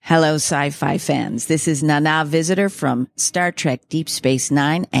Hello, sci-fi fans. This is Nana Visitor from Star Trek Deep Space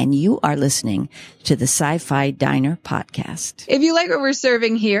Nine, and you are listening to the Sci-Fi Diner podcast. If you like what we're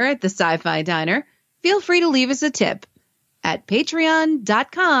serving here at the Sci-Fi Diner, feel free to leave us a tip at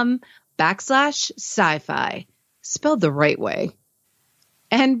patreon.com/sci-fi, spelled the right way.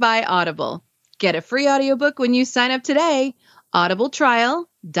 And by Audible. Get a free audiobook when you sign up today.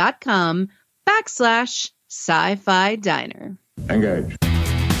 audibletrial.com/sci-fi diner. Engage.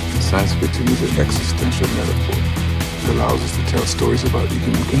 Science fiction is an existential metaphor that allows us to tell stories about the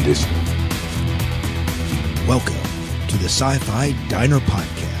human condition. Welcome to the Sci-Fi Diner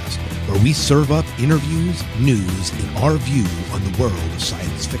podcast, where we serve up interviews, news, and our view on the world of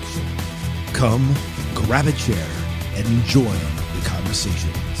science fiction. Come, grab a chair, and join the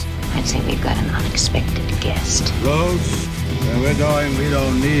conversations. I'd say we've got an unexpected guest. Roads, where we're going, we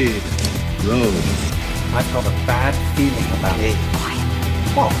don't need roads. I've got a bad feeling about it. Quiet.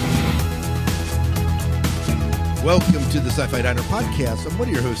 What? Welcome to the Sci-Fi Diner podcast. I'm one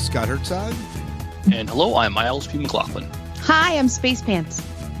of your hosts, Scott Herzog. And hello, I'm Miles P. McLaughlin. Hi, I'm Space Pants.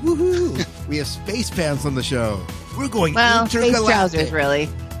 Woohoo! We have Space Pants on the show. We're going Space intergalactic. trousers, really.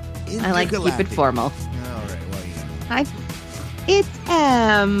 I like to keep it formal. All right, well, yeah. Hi. It's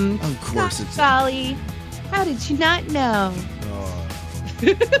Of course Scott it's Golly. How did you not know? Oh,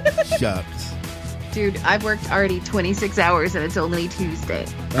 shucks. Dude, I've worked already 26 hours and it's only Tuesday.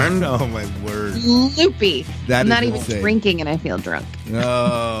 Oh, my word. Loopy. That I'm is not even insane. drinking and I feel drunk.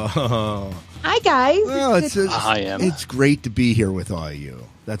 Oh. Hi, guys. Well, I am. It's great to be here with all of you.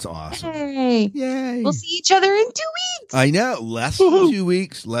 That's awesome. Hey. Yay. We'll see each other in 2 weeks. I know. Less than 2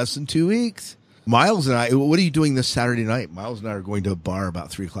 weeks. Less than 2 weeks. Miles and I, what are you doing this Saturday night? Miles and I are going to a bar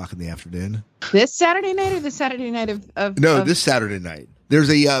about 3 o'clock in the afternoon. This Saturday night or the Saturday night of This Saturday night. There's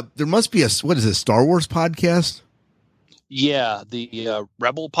there must be what is it, Star Wars podcast? Yeah, the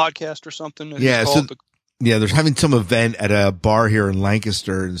Rebel podcast or something. Yeah, they're having some event at a bar here in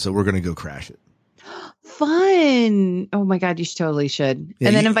Lancaster, and so we're going to go crash it. Fun. Oh my God, you totally should. Yeah,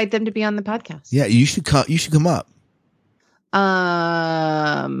 and then invite them to be on the podcast. Yeah, you should come. You should come up.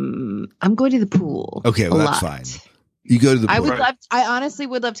 I'm going to the pool. Okay, well, that's fine. You go to the pool. I honestly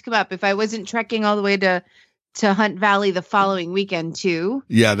would love to come up if I wasn't trekking all the way to Hunt Valley the following weekend too.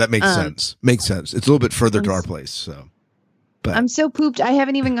 Yeah, that makes sense. Makes sense. It's a little bit further to our place, so. But I'm so pooped. I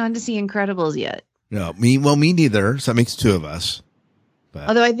haven't even gone to see Incredibles yet. No, me neither. So that makes two of us. But.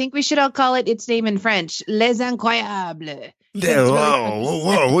 Although I think we should all call it its name in French, Les Incroyables. Yeah,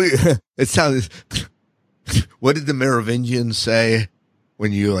 whoa. It sounds. What did the Merovingians say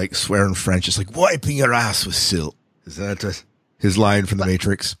when you like swear in French? It's like wiping your ass with silt. Is that his line from The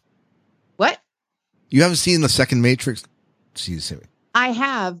Matrix? What? You haven't seen the second Matrix? I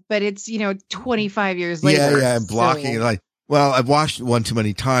have, but it's 25 years later. Yeah, I'm blocking it. Well, I've watched it one too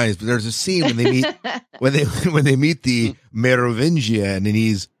many times, but there's a scene when they meet when they meet the Merovingian, and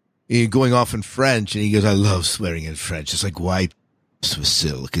he's going off in French, and he goes, "I love swearing in French." It's like wipe with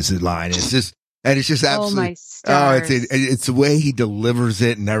silk is the line. It's just absolutely. Oh my stars. It's the way he delivers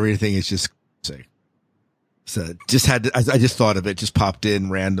it and everything. It's just sick. So just I just thought of it, just popped in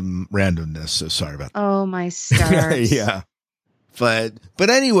randomness. So sorry about that. Oh my stars. Yeah. But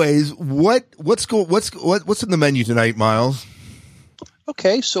anyways, what's in the menu tonight, Miles?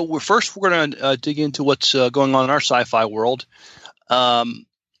 Okay, so we're going to dig into what's going on in our sci-fi world.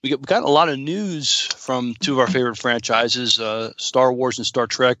 We got a lot of news from two of our favorite franchises, Star Wars and Star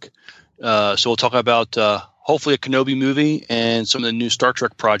Trek. So we'll talk about hopefully a Kenobi movie and some of the new Star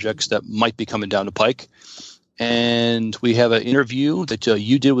Trek projects that might be coming down the pike. And we have an interview that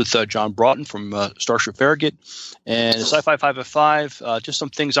you did with John Broughton from Starship Farragut and Sci-Fi 5 at 5. Just some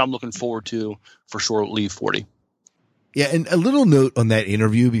things I'm looking forward to for Shore Leave 40. Yeah, and a little note on that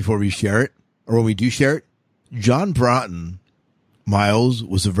interview before we share it, or when we do share it. John Broughton, Miles,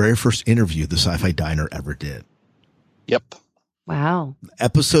 was the very first interview the Sci-Fi Diner ever did. Yep. Wow.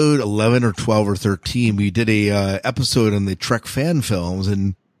 Episode 11 or 12 or 13, we did a episode on the Trek fan films,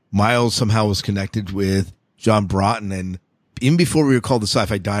 and Miles somehow was connected with John Broughton, and even before we were called the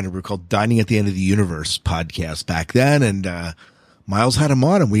Sci-Fi Diner, we were called Dining at the End of the Universe podcast back then, and Miles had him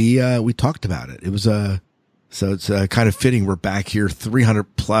on, and we talked about it. It was so it's kind of fitting we're back here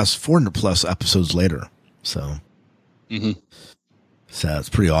 400 plus episodes later. So, so it's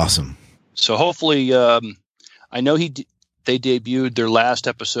pretty awesome. So hopefully, I know they debuted their last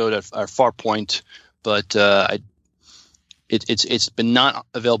episode at Farpoint, but it's been not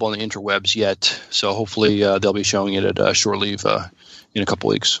available on the interwebs yet. So hopefully they'll be showing it at Shore Leave in a couple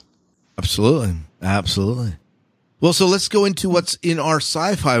weeks. Absolutely. Well, so let's go into what's in our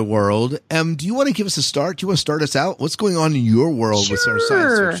sci-fi world. Do you want to give us a start? Do you want to start us out? What's going on in your world with our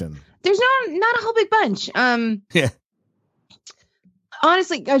science fiction? There's not a whole big bunch. Yeah.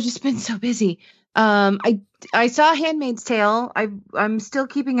 Honestly, I've just been so busy. I saw Handmaid's Tale. I'm still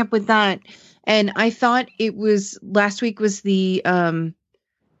keeping up with that, and I thought it was last week was the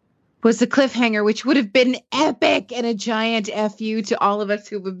cliffhanger, which would have been epic and a giant FU to all of us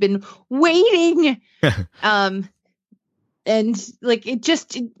who have been waiting. And like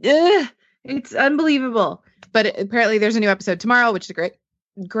it's unbelievable. But apparently, there's a new episode tomorrow, which is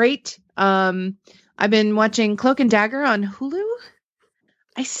great. I've been watching Cloak and Dagger on Hulu.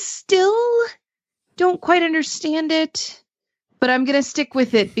 I still don't quite understand it, but I'm going to stick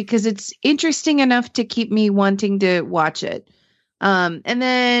with it because it's interesting enough to keep me wanting to watch it. And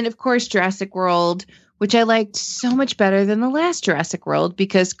then, of course, Jurassic World, which I liked so much better than the last Jurassic World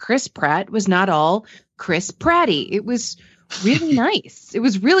because Chris Pratt was not all Chris Pratty. It was really nice. It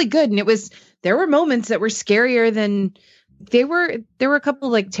was really good. And there were moments that were scarier than there were a couple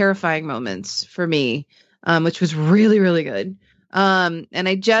like terrifying moments for me, which was really, really good. And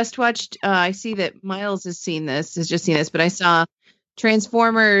I just watched, I see that Miles has just seen this, but I saw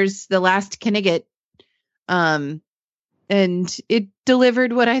Transformers, The Last Knigget, and it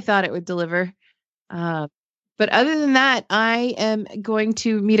delivered what I thought it would deliver. But other than that, I am going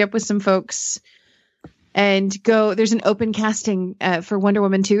to meet up with some folks and there's an open casting for Wonder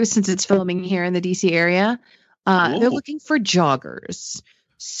Woman 2 since it's filming here in the DC area. They're looking for joggers.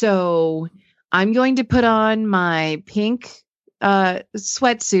 So I'm going to put on my pink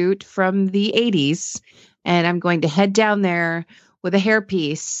sweatsuit from the 80s, and I'm going to head down there with a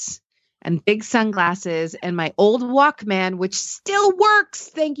hairpiece and big sunglasses and my old Walkman, which still works.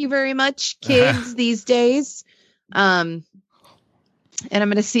 Thank you very much, kids these days. And I'm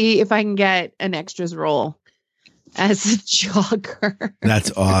going to see if I can get an extras role as a jogger.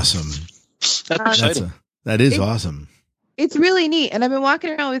 That's awesome. That's exciting. That is awesome. It's really neat. And I've been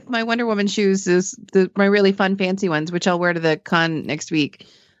walking around with my Wonder Woman shoes, my really fun, fancy ones, which I'll wear to the con next week,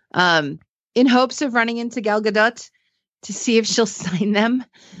 in hopes of running into Gal Gadot to see if she'll sign them.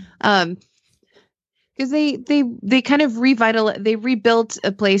 Because they kind of they rebuilt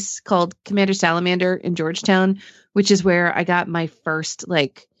a place called Commander Salamander in Georgetown, which is where I got my first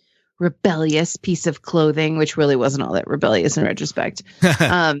like rebellious piece of clothing, which really wasn't all that rebellious in retrospect.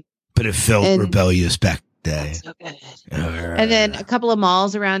 But it felt rebellious back day. So good. And then a couple of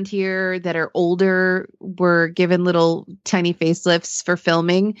malls around here that are older were given little tiny facelifts for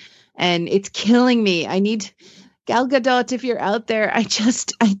filming, and it's killing me. I need Gal Gadot, if you're out there, I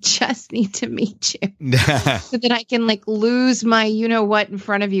just need to meet you so that I can like lose my what in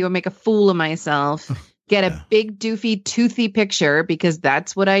front of you and make a fool of myself. Get a big doofy toothy picture because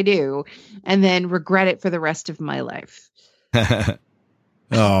that's what I do, and then regret it for the rest of my life.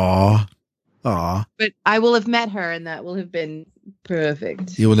 Aww. But I will have met her, and that will have been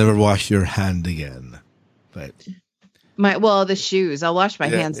perfect. You will never wash your hand again. But the shoes. I'll wash my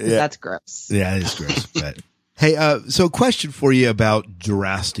hands because that's gross. Yeah, it is gross. But hey, so a question for you about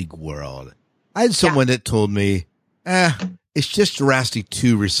Jurassic World. I had someone that told me, it's just Jurassic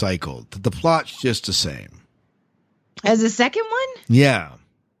 2 recycled. The plot's just the same. As a second one? Yeah.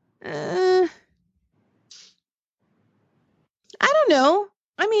 I don't know.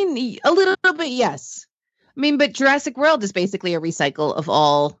 I mean, a little bit, yes. I mean, but Jurassic World is basically a recycle of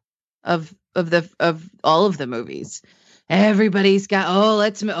all of all of the movies. Everybody's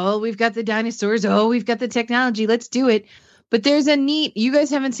got we've got the dinosaurs, we've got the technology, let's do it. But there's you guys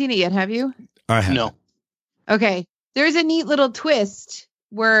haven't seen it yet, have you? I have. No. Okay. There's a neat little twist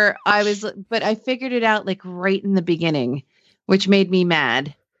where but I figured it out like right in the beginning, which made me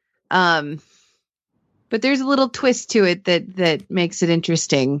mad. But there's a little twist to it that makes it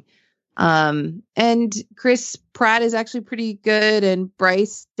interesting. And Chris Pratt is actually pretty good, and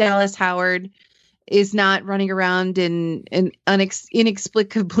Bryce Dallas Howard is not running around in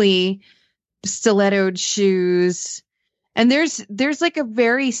inexplicably stilettoed shoes. And there's like a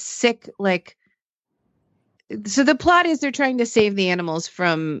very sick, like, so the plot is they're trying to save the animals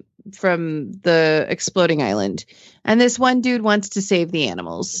from the exploding island. And this one dude wants to save the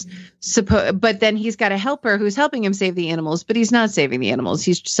animals. But then he's got a helper who's helping him save the animals, but he's not saving the animals.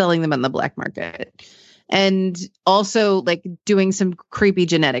 He's selling them on the black market. And also like doing some creepy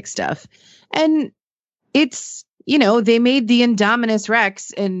genetic stuff. And it's, they made the Indominus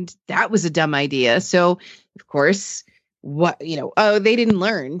Rex, and that was a dumb idea. So of course, they didn't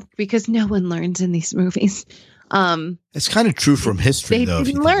learn, because no one learns in these movies. It's kind of true from history, though.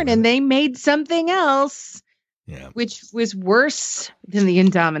 They didn't learn, and they made something else, which was worse than the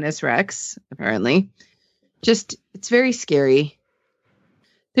Indominus Rex, apparently. it's very scary.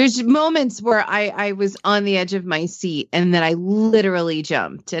 There's moments where I was on the edge of my seat and then I literally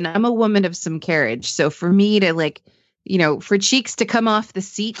jumped, and I'm a woman of some carriage. So for me to for Cheeks to come off the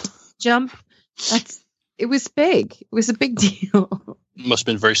seat, jump, it was big. It was a big deal. Must have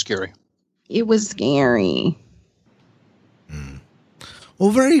been very scary. It was scary.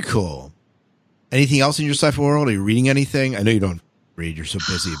 Well, very cool. Anything else in your sci-fi world? Are you reading anything? I know you don't read. You're so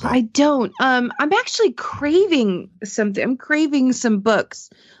busy. But. I don't. I'm actually craving something. I'm craving some books.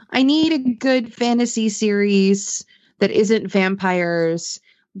 I need a good fantasy series that isn't vampires,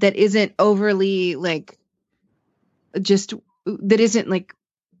 that isn't overly that isn't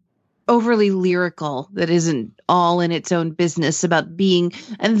overly lyrical, that isn't all in its own business about being,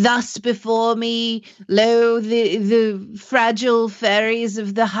 and thus before me, lo, the fragile fairies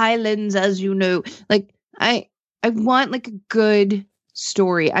of the highlands, as you know. I want a good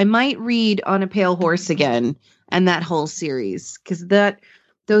story. I might read On a Pale Horse again and that whole series, because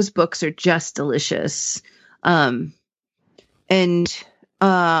those books are just delicious. And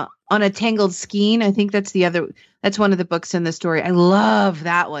On a Tangled Skein, I think that's one of the books in the story. I love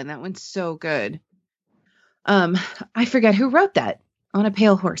that one. That one's so good. I forget who wrote that. On a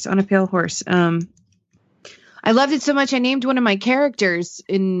Pale Horse. I loved it so much I named one of my characters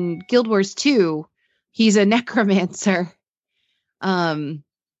in Guild Wars 2. He's a necromancer. And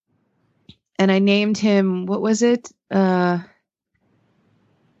I named him, what was it? On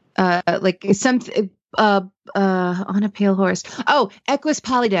a Pale Horse. Oh, Equus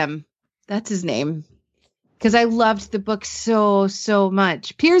Polydem. That's his name. Because I loved the book so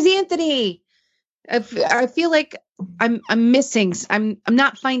much. Piers Anthony. I feel like I'm missing. I'm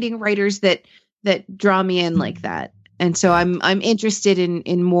not finding writers that draw me in like that. And so I'm interested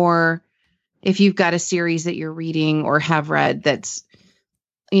in more. If you've got a series that you're reading or have read that's,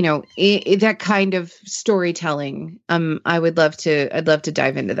 that kind of storytelling, I'd love to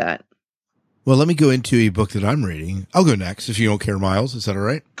dive into that. Well, let me go into a book that I'm reading. I'll go next if you don't care, Miles. Is that all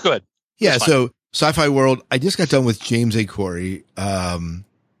right? Good. Yeah. So Sci-Fi World, I just got done with James A. Corey,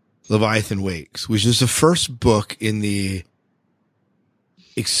 Leviathan Wakes, which is the first book in the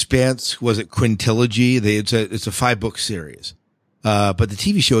Expanse. Was it quintilogy? It's a 5-book series. But the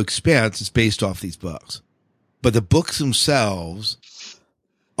TV show Expanse is based off these books. But the books themselves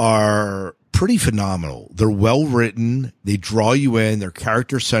are pretty phenomenal. They're well written. They draw you in. They're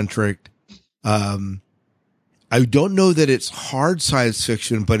character centric. I don't know that it's hard science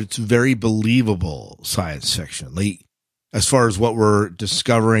fiction, but it's very believable science fiction. As far as what we're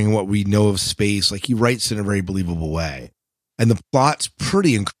discovering, what we know of space, he writes in a very believable way. And the plot's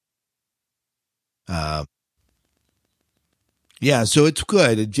pretty yeah, so it's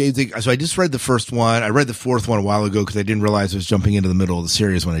good. So I just read the first one. I read the fourth one a while ago because I didn't realize I was jumping into the middle of the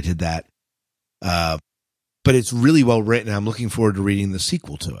series when I did that. But it's really well written. I'm looking forward to reading the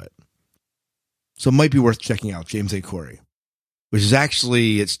sequel to it. So it might be worth checking out, James A. Corey, which is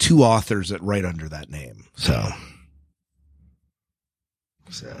it's 2 authors that write under that name. So.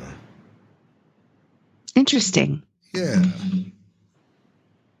 Interesting. Yeah.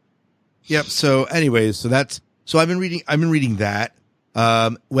 Yep. So anyways, so I've been reading that.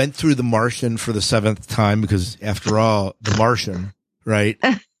 Went through The Martian for the 7th time because after all, The Martian, right?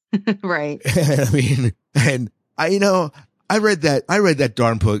 Right. I read that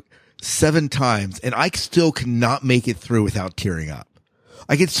darn book 7 times and I still cannot make it through without tearing up.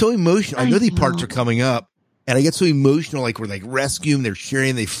 I get so emotional. I know these parts are coming up and I get so emotional. We're rescue him. They're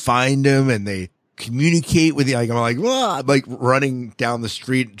cheering. They find him and they communicate with you. I'm running down the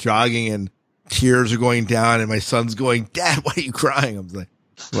street, jogging, and tears are going down. And my son's going, "Dad, why are you crying?" I'm like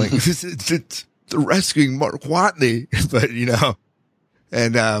it's the rescuing Mark Watney, but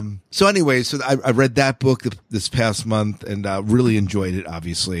And so anyway, I read that book this past month and really enjoyed it.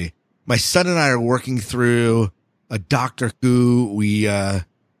 Obviously, my son and I are working through a Doctor Who. We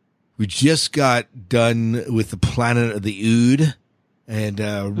just got done with the Planet of the Ood, and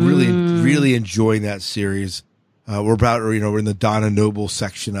really enjoying that series. We're we're in the Donna Noble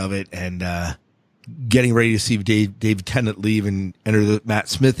section of it, and getting ready to see Dave Tennant leave and enter the Matt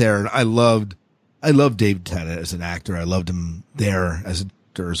Smith era. And I loved Dave Tennant as an actor. I loved him there as an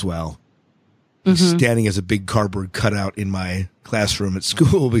actor as well. He's standing as a big cardboard cutout in my classroom at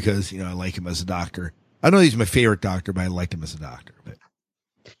school because, I like him as a doctor. I don't know he's my favorite doctor, but I liked him as a doctor. But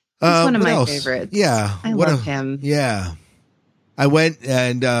he's one of my favorites. Yeah. I love him. Yeah. I went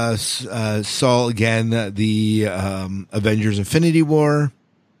and saw again the Avengers Infinity War.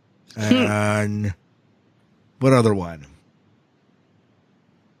 And what other one?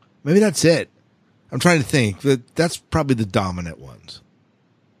 Maybe that's it. I'm trying to think, but that's probably the dominant ones.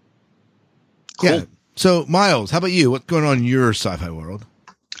 Cool. So, Miles, how about you? What's going on in your sci-fi world?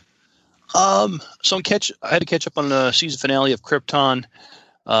 I had to catch up on the season finale of Krypton,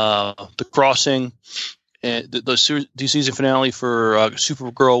 The Crossing, and the season finale for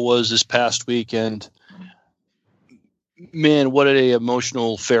Supergirl was this past week, and man, what an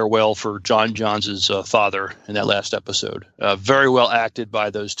emotional farewell for John Johns' father in that last episode. Very well acted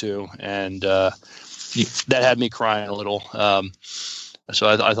by those two, and that had me crying a little. So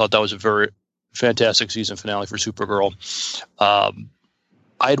I thought that was a very fantastic season finale for Supergirl.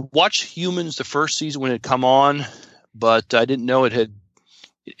 I had watched Humans the first season when it had come on, but I didn't know it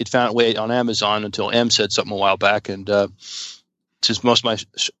found its way on Amazon until M said something a while back. And since most of my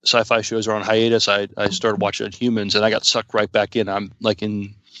sci-fi shows are on hiatus, I started watching Humans, and I got sucked right back in. I'm like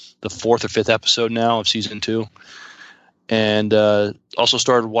in the 4th or 5th episode now of season 2. And also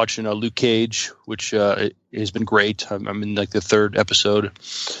started watching Luke Cage, which has been great. I'm in like the 3rd episode.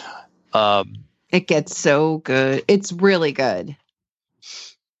 It gets so good. It's really good.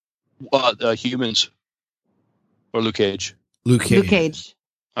 Humans or Luke Cage? Luke Cage.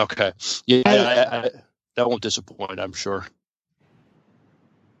 Okay. Yeah, I that won't disappoint, I'm sure.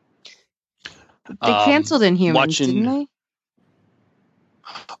 They canceled Inhumans, didn't they?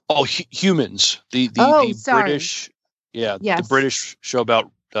 Oh, Humans. The British. Yeah, yes. The British show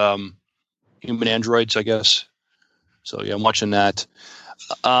about human androids, I guess. So yeah, I'm watching that.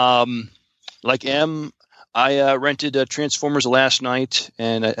 Like M, I rented Transformers last night,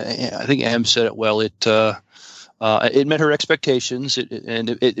 and I think M said it well. It met her expectations, and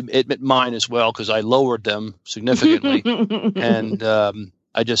it met mine as well, because I lowered them significantly. And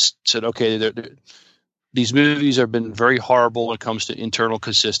I just said, okay, these movies have been very horrible when it comes to internal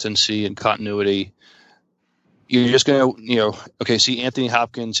consistency and continuity. You're just going to, see Anthony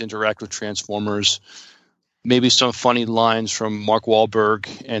Hopkins interact with Transformers, maybe some funny lines from Mark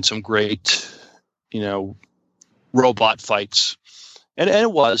Wahlberg, and some great, robot fights. And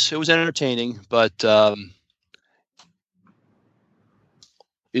it was entertaining, but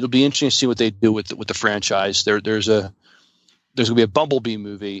it'll be interesting to see what they do with the franchise. There's going to be a Bumblebee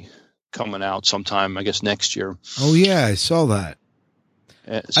movie coming out sometime, I guess, next year. Oh yeah, I saw that.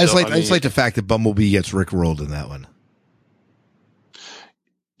 I just like the fact that Bumblebee gets rickrolled in that one.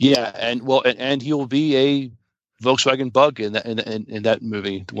 Yeah, and he will be a Volkswagen Bug in that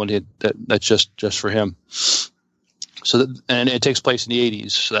movie, the one that's just for him. So and it takes place in the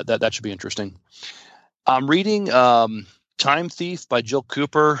 80s, so that should be interesting. I'm reading Time Thief by Jill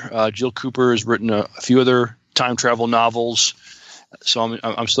Cooper. Jill Cooper has written a few other time travel novels, so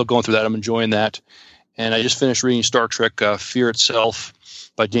I'm still going through that. I'm enjoying that, and I just finished reading Star Trek: Fear Itself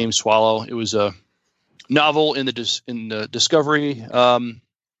by James Swallow. It was a novel in the Discovery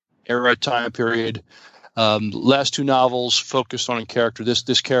era time period. Last two novels focused on a character. This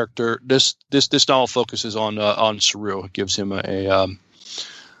novel focuses on Saru. It gives him a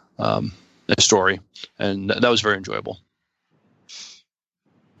story, and that was very enjoyable.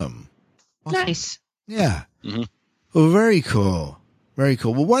 Awesome. Nice. Yeah. Mm-hmm. Well, very cool. Very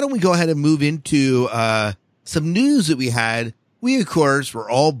cool. Well, why don't we go ahead and move into some news that we had. We, of course, were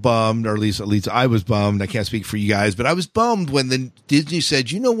all bummed, or at least I was bummed. I can't speak for you guys, but I was bummed when Disney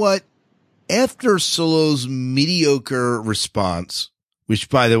said, you know what? After Solo's mediocre response, which,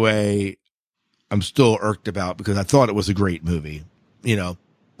 by the way, I'm still irked about because I thought it was a great movie,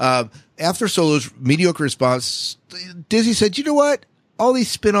 after Solo's mediocre response, Disney said, you know what? All these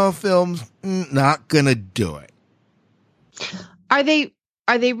spin-off films, not going to do it. Are they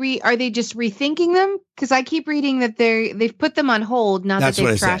just rethinking them? Because I keep reading that they've put them on hold, not that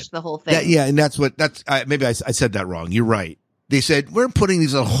they've trashed the whole thing. And maybe I said that wrong. You're right. They said, we're putting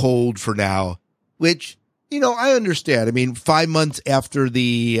these on hold for now, which, I understand. I mean, 5 months after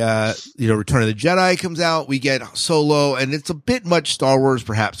the, Return of the Jedi comes out, we get Solo, and it's a bit much Star Wars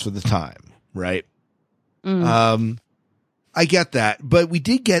perhaps for the time, right? Mm. I get that, but we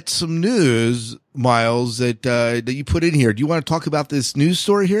did get some news, Miles, that you put in here. Do you want to talk about this news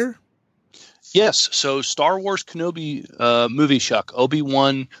story here? Yes. So Star Wars Kenobi movie Shuck,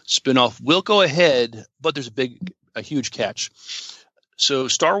 Obi-Wan spinoff will go ahead, but there's a huge catch. So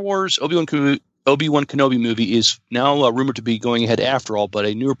Star Wars Obi-Wan Kenobi movie is now rumored to be going ahead after all, but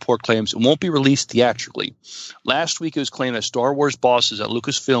a new report claims it won't be released theatrically. Last week, it was claimed that Star Wars bosses at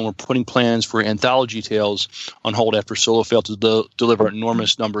Lucasfilm were putting plans for anthology tales on hold after Solo failed to deliver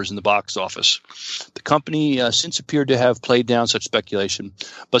enormous numbers in the box office. The company since appeared to have played down such speculation,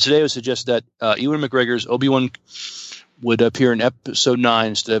 but today it was suggested that Ewan McGregor's Obi-Wan would appear in Episode 9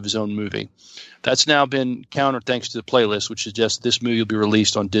 instead of his own movie. That's now been countered thanks to the playlist, which suggests this movie will be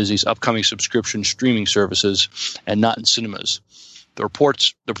released on Disney's upcoming subscription streaming services and not in cinemas. The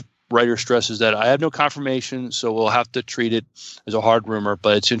writer stresses that I have no confirmation, so we'll have to treat it as a hard rumor,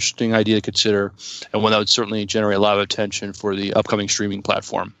 but it's an interesting idea to consider, and one that would certainly generate a lot of attention for the upcoming streaming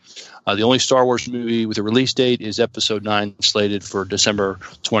platform. The only Star Wars movie with a release date is Episode 9, slated for December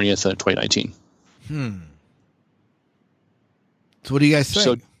 20th, 2019. So what do you guys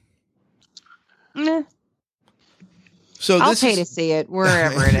think? So I'll pay to see it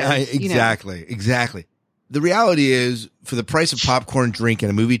wherever it is. Exactly. The reality is, for the price of popcorn, drink, and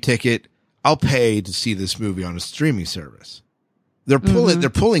a movie ticket, I'll pay to see this movie on a streaming service. They're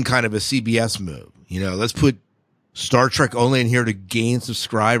pulling kind of a CBS move. Let's put Star Trek only in here to gain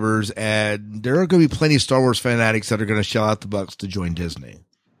subscribers, and there are going to be plenty of Star Wars fanatics that are going to shell out the bucks to join Disney.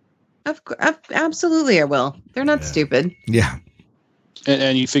 Absolutely, I will. They're not stupid. Yeah.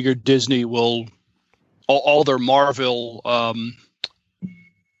 And you figure Disney will all their Marvel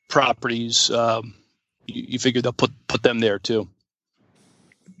properties. You figure they'll put them there too.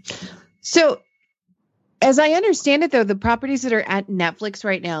 So, as I understand it, though, the properties that are at Netflix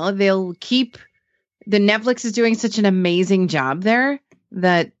right now, they'll keep. The Netflix is doing such an amazing job there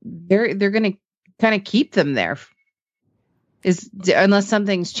that they're going to kind of keep them there, unless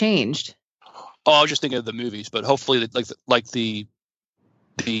something's changed. Oh, I was just thinking of the movies, but hopefully, like the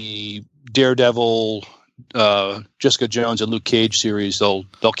Daredevil, Jessica Jones, and Luke Cage series, they'll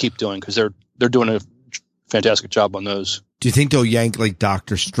keep doing, because they're doing a fantastic job on those. Do you think they'll yank like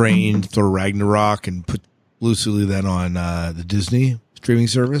Doctor Strange, Thor Ragnarok, and put loosely then on the Disney streaming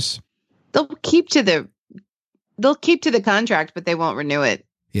service? They'll keep to the contract, but they won't renew it.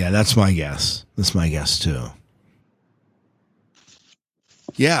 Yeah, that's my guess. That's my guess too.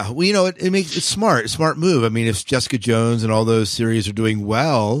 Yeah, well, it's smart. It's a smart move. I mean, if Jessica Jones and all those series are doing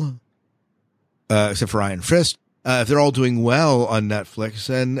well, except for Iron Fist, if they're all doing well on Netflix,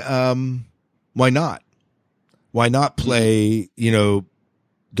 then why not? Why not play,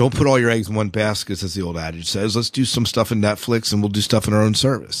 don't put all your eggs in one basket, as the old adage says. Let's do some stuff in Netflix, and we'll do stuff in our own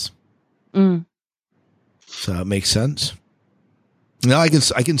service. So it makes sense. Now I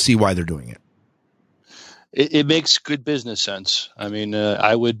can see why they're doing it. It makes good business sense. I mean,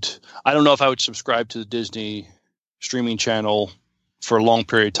 I don't know if I would subscribe to the Disney streaming channel for a long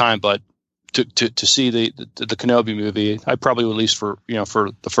period of time, but to see the Kenobi movie, I probably would, at least for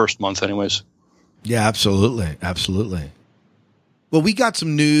the first month anyways. Yeah, absolutely. Absolutely. Well, we got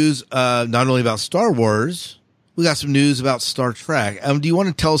some news, not only about Star Wars, we got some news about Star Trek. Do you want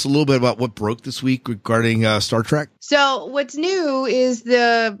to tell us a little bit about what broke this week regarding Star Trek? So what's new is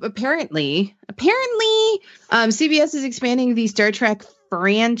apparently CBS is expanding the Star Trek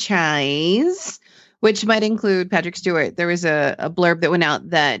franchise, which might include Patrick Stewart. There was a blurb that went out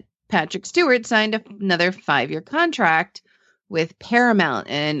that Patrick Stewart signed another 5-year contract with Paramount.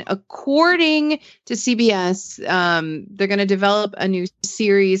 And according to CBS, they're going to develop a new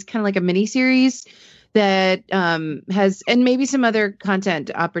series, kind of like a mini series that has, and maybe some other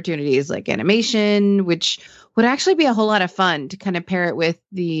content opportunities like animation, which would actually be a whole lot of fun to kind of pair it with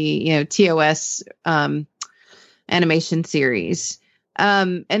the, TOS animation series.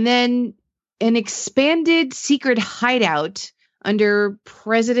 And then an expanded secret hideout under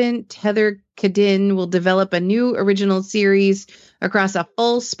President Heather Kadin will develop a new original series across a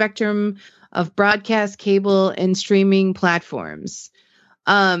full spectrum of broadcast, cable, and streaming platforms.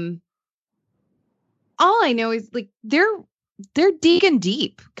 All I know is like they're digging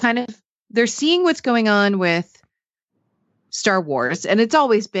deep, kind of. They're seeing what's going on with Star Wars, and it's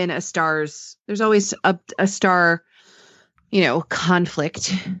always been there's always a star,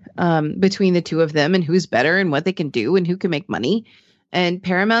 conflict between the two of them and who's better and what they can do and who can make money. And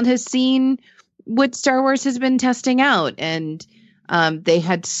Paramount has seen what Star Wars has been testing out, and they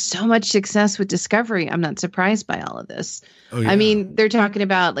had so much success with Discovery. I'm not surprised by all of this. Oh, yeah. I mean, they're talking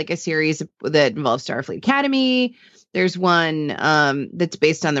about like a series that involves Starfleet Academy. There's one that's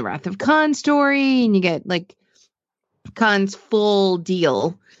based on the Wrath of Khan story, and you get like Khan's full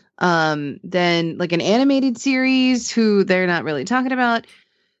deal. Then like an animated series who they're not really talking about.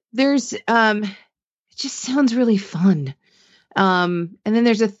 There's it just sounds really fun. And then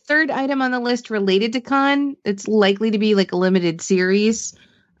there's a third item on the list related to Khan. It's likely to be like a limited series.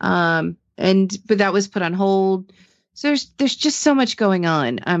 But that was put on hold. So there's just so much going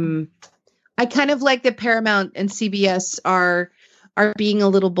on. I kind of like that Paramount and CBS are being a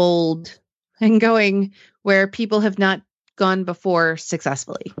little bold and going where people have not gone before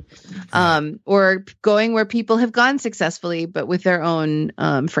successfully, or going where people have gone successfully, but with their own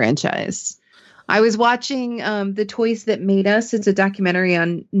franchise. I was watching The Toys That Made Us. It's a documentary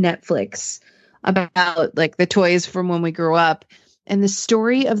on Netflix about like the toys from when we grew up and the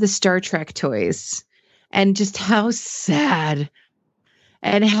story of the Star Trek toys and just how sad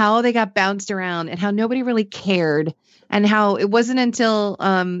and how they got bounced around and how nobody really cared and how it wasn't until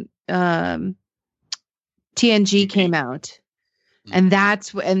TNG came out and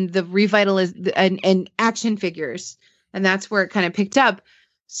and the and action figures, and that's where it kind of picked up.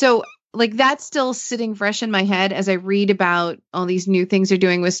 So like that's still sitting fresh in my head as I read about all these new things they're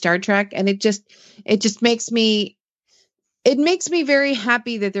doing with Star Trek, and it just makes me very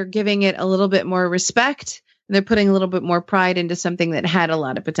happy that they're giving it a little bit more respect. They're putting a little bit more pride into something that had a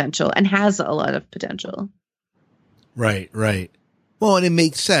lot of potential and has a lot of potential. Right. Well, and it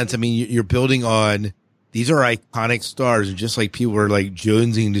makes sense. I mean, you're building on, these are iconic stars, and just like people were like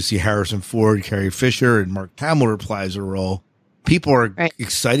jonesing to see Harrison Ford, Carrie Fisher, and Mark Hamill reprise a role, people are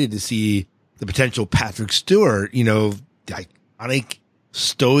excited to see the potential Patrick Stewart, the iconic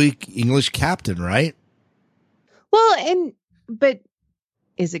stoic English captain, right? Well, but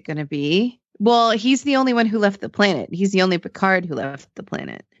is it going to be? Well, he's the only one who left the planet. He's the only Picard who left the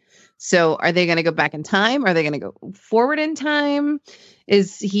planet. So are they going to go back in time? Are they going to go forward in time?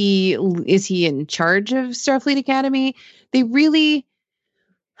 Is he in charge of Starfleet Academy? They really,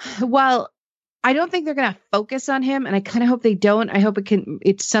 while I don't think they're going to focus on him, and I kind of hope they don't. I hope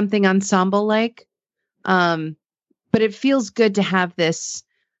it's something ensemble like, but it feels good to have this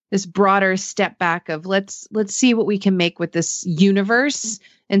broader step back of let's see what we can make with this universe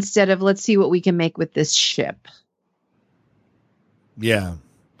instead of let's see what we can make with this ship. Yeah.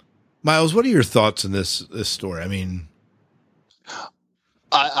 Miles, what are your thoughts on this story? I mean,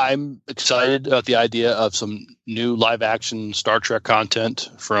 I'm excited about the idea of some new live action Star Trek content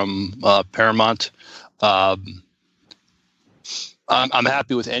from Paramount. I'm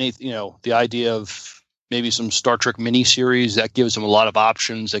happy with the idea of maybe some Star Trek miniseries that gives them a lot of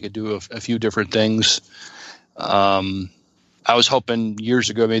options. They could do a few different things. I was hoping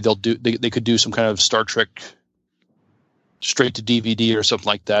years ago maybe they could do some kind of Star Trek straight to DVD or something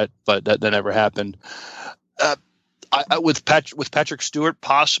like that, but that never happened. With Patrick Stewart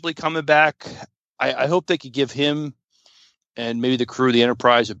possibly coming back, I hope they could give him and maybe the crew of the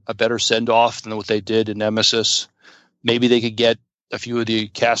Enterprise a better send off than what they did in Nemesis. Maybe they could get a few of the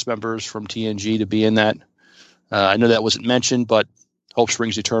cast members from TNG to be in that. I know that wasn't mentioned, but hope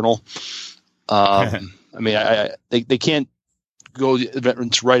springs eternal. I mean, they can't go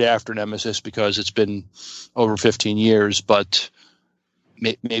right after Nemesis because it's been over 15 years, but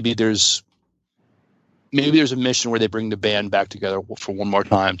maybe there's a mission where they bring the band back together for one more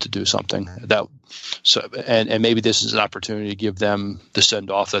time to do something and maybe this is an opportunity to give them the send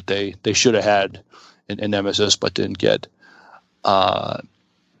off that they should have had in Nemesis, but didn't get. An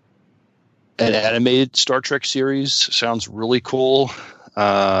animated Star Trek series sounds really cool.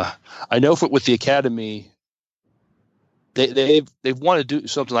 I know with the Academy, they've wanted to do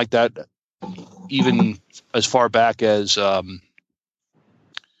something like that even as far back as the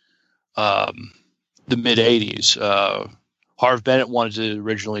mid '80s. Harv Bennett wanted to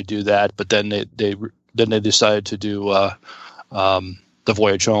originally do that, but then they decided to do the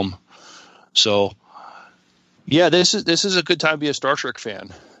Voyage Home. So yeah, this is a good time to be a Star Trek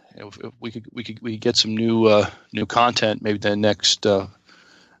fan. If we could get some new content maybe the next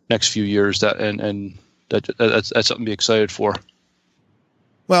few years that's something to be excited for.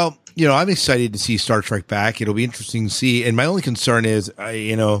 Well, I'm excited to see Star Trek back. It'll be interesting to see. And my only concern is,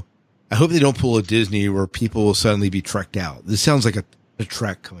 I hope they don't pull a Disney where people will suddenly be trekked out. This sounds like a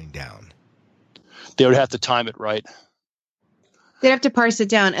trek coming down. They would have to time it right. They'd have to parse it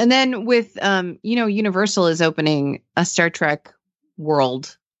down. And then with, Universal is opening a Star Trek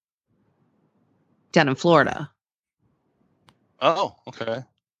world down in Florida. Oh, okay.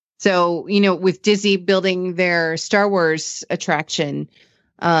 So, with Disney building their Star Wars attraction,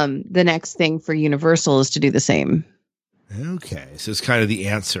 the next thing for Universal is to do the same. Okay. So it's kind of the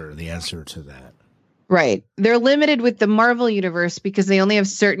answer to that. Right. They're limited with the Marvel universe because they only have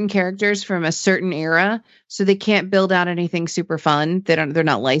certain characters from a certain era. So they can't build out anything super fun. They're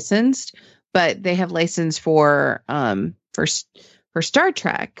not licensed, but they have license for Star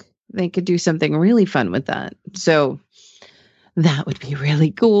Trek. They could do something really fun with that. So that would be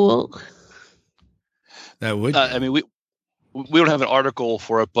really cool. That would. I mean, we don't have an article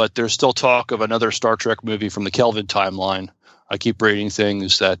for it, but there's still talk of another Star Trek movie from the Kelvin timeline. I keep reading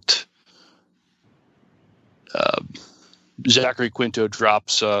things that Zachary Quinto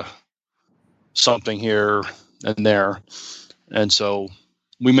drops something here and there, and so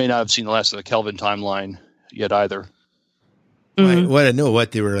we may not have seen the last of the Kelvin timeline yet either. Mm-hmm. I know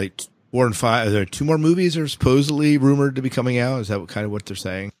what they were like 4 and 5. Are there 2 more movies are supposedly rumored to be coming out? Is that kind of what they're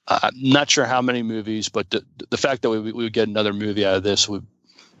saying? I'm not sure how many movies, but the fact that we would get another movie out of this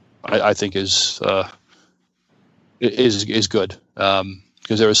I think is good.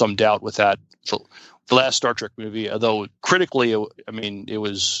 because there was some doubt with that. The last Star Trek movie, although critically, it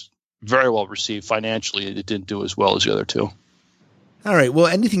was very well received. Financially, it didn't do as well as the other two. All right. Well,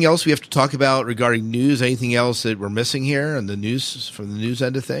 anything else we have to talk about regarding news? Anything else that we're missing here on the news, from the news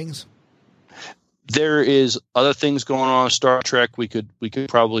end of things? There is other things going on in Star Trek. We could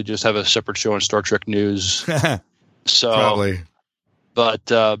probably just have a separate show on Star Trek news. So probably. But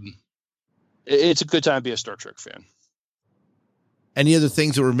it's a good time to be a Star Trek fan. Any other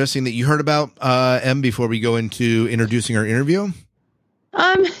things that we're missing that you heard about, Em, before we go into introducing our interview?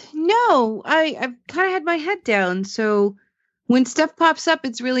 No, I've kind of had my head down. So when stuff pops up,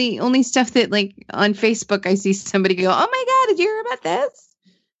 it's really only stuff that, like, on Facebook, I see somebody go, "Oh my God, did you hear about this?"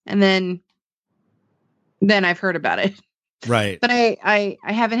 And then I've heard about it. Right. But I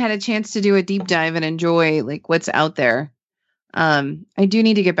haven't had a chance to do a deep dive and enjoy, like, what's out there. I do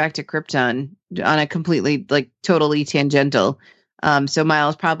need to get back to Krypton on a completely, like, totally tangential. So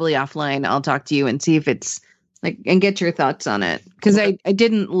Miles, probably offline, I'll talk to you and see if it's like, and get your thoughts on it. Cause I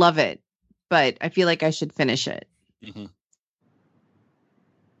didn't love it, but I feel like I should finish it. Mm-hmm.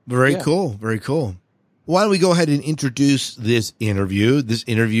 Very cool. Very cool. Why don't we go ahead and introduce this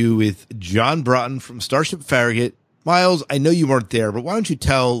interview with John Broughton from Starship Farragut. Miles, I know you weren't there, but why don't you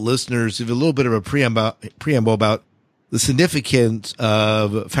tell listeners, give a little bit of a preamble about the significance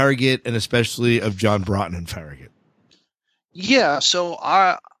of Farragut and especially of John Broughton and Farragut. Yeah, so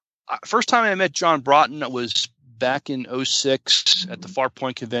first time I met John Broughton was back in 2006 at the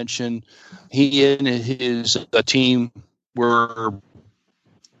Farpoint convention. He and his team were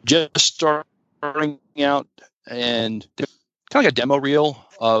just starting out, and kind of like a demo reel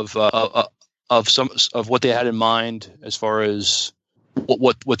of some of what they had in mind as far as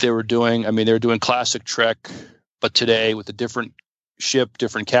what they were doing. I mean, they were doing classic Trek, but today with a different ship,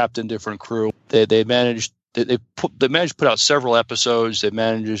 different captain, different crew. They managed to put out several episodes. They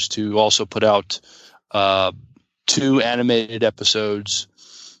managed to also put out 2 animated episodes,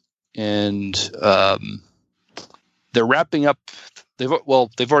 and they're wrapping up.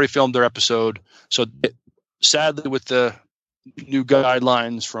 They've already filmed their episode. So sadly, with the new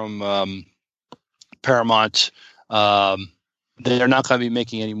guidelines from Paramount, they're not going to be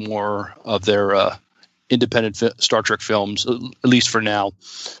making any more of their independent Star Trek films, at least for now.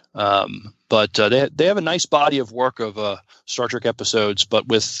 But they have a nice body of work of Star Trek episodes, but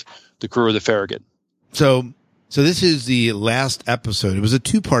with the crew of the Farragut. So this is the last episode. It was a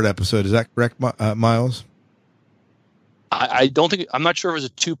 2-part episode. Is that correct, Miles? I don't think. I'm not sure it was a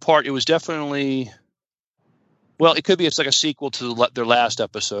 2-part. It was definitely. Well, it could be. It's like a sequel to their last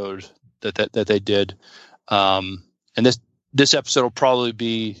episode that they did, and this episode will probably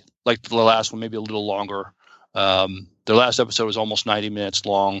be like the last one, maybe a little longer. Their last episode was almost 90 minutes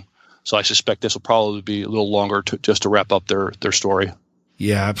long, so I suspect this will probably be a little longer just to wrap up their story.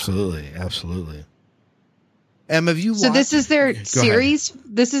 Yeah, absolutely. Have you watched? So this is their series.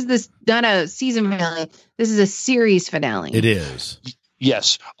 This is not a season finale. This is a series finale. It is.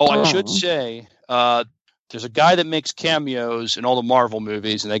 Yes. I should say there's a guy that makes cameos in all the Marvel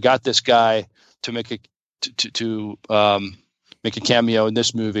movies, and they got this guy to make make a cameo in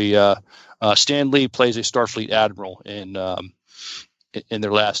this movie. Stan Lee plays a Starfleet admiral in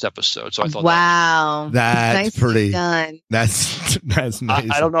their last episode. So I thought, wow, that's pretty done. That's nice.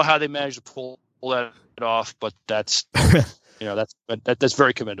 I don't know how they managed to pull that off, but that's that's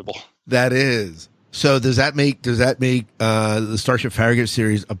very commendable. That is. So does that make the Starship Farragut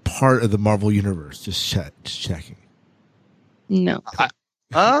series a part of the Marvel universe? Just checking. No.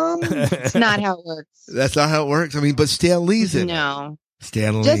 It's not how it works. That's not how it works. I mean, but Stan Lee's in it. No.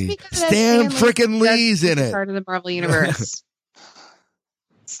 Stan Just Lee. because Stan frickin' Lee's in it. Part of the Marvel universe.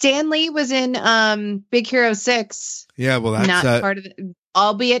 Stan Lee was in Big Hero 6. Yeah, well, that's not part of the,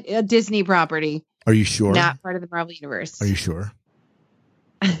 albeit a Disney property. Are you sure? Not part of the Marvel universe. Are you sure?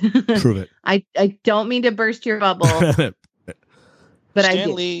 Prove it. I don't mean to burst your bubble, but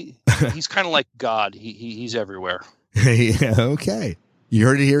Stan Lee, he's kind of like God. He's everywhere. Yeah, okay. You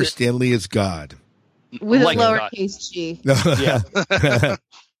heard it here. Stan Lee is God. With like a lowercase g. Yeah.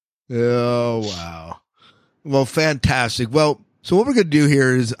 Oh, wow. Well, fantastic. Well, so what we're going to do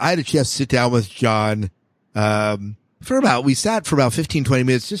here is I had a chance to sit down with John we sat for about 15, 20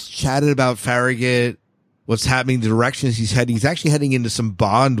 minutes, just chatted about Farragut, what's happening, the directions he's heading. He's actually heading into some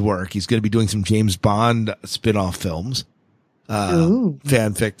Bond work. He's going to be doing some James Bond spin-off films,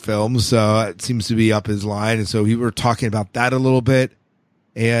 fanfic films. So it seems to be up his line. And so we were talking about that a little bit.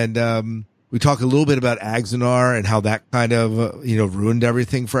 And we talked a little bit about Axanar and how that kind of, ruined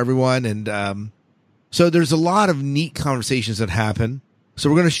everything for everyone. And so there's a lot of neat conversations that happen.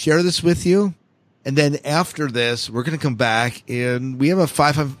 So we're going to share this with you. And then after this, we're going to come back and we have a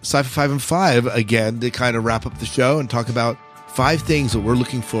Sci-Fi 5 and 5 again to kind of wrap up the show and talk about 5 things that we're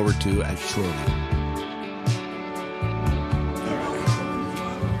looking forward to at Shoreline.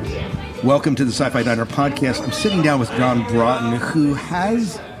 Welcome to the Sci-Fi Diner podcast. I'm sitting down with John Broughton, who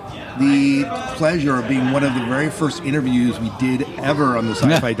has the pleasure of being one of the very first interviews we did ever on the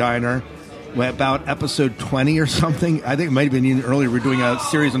Sci-Fi Diner. About episode 20 or something. I think it might have been even earlier. We're doing a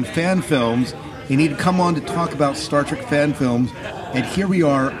series on fan films. You need to come on to talk about Star Trek fan films. And here we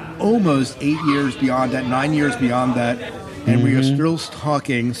are almost 8 years beyond that, 9 years beyond that. And we are still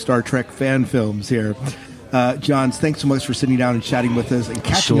talking Star Trek fan films here. John, thanks so much for sitting down and chatting with us and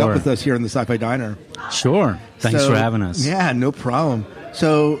catching up with us here in the Sci-Fi Diner. Sure. Thanks for having us. Yeah, no problem.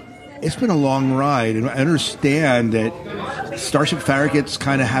 So it's been a long ride, and I understand that Starship Farragut's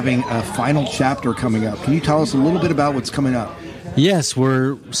kind of having a final chapter coming up. Can you tell us a little bit about what's coming up? Yes,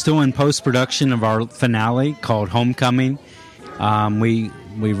 we're still in post-production of our finale called Homecoming. We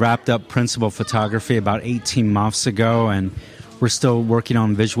wrapped up principal photography about 18 months ago, and we're still working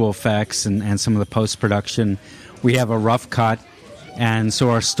on visual effects and some of the post-production. We have a rough cut, and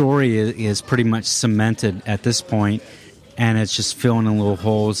so our story is pretty much cemented at this point, and it's just filling in little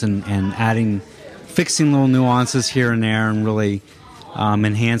holes and fixing little nuances here and there and really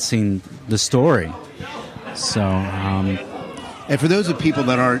enhancing the story. So, and for those of people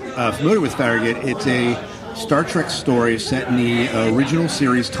that aren't familiar with Farragut, it's a Star Trek story set in the original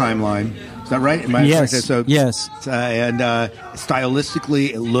series timeline. Is that right? Am I yes. correct? So, yes. And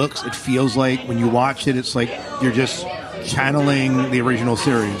stylistically, it feels like when you watch it, it's like you're just channeling the original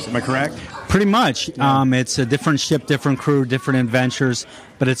series. Am I correct? Pretty much. Yeah. It's a different ship, different crew, different adventures,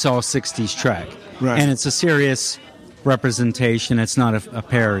 but it's all 60s Trek. Right. And it's a serious representation. It's not a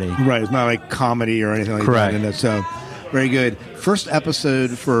parody. Right. It's not like comedy or anything like Correct. that. And so, very good. First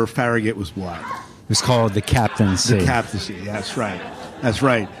episode for Farragut was what? It was called The Captaincy. The Captaincy. That's right. That's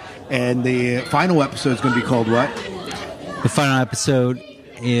right. And the final episode is going to be called what? The final episode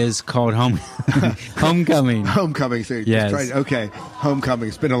is called Homecoming. Homecoming. So yes. Okay. Homecoming.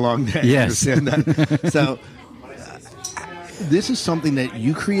 It's been a long day. Yes. I understand that. So, this is something that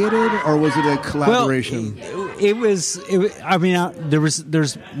you created, or was it a collaboration? Well, it was. I mean,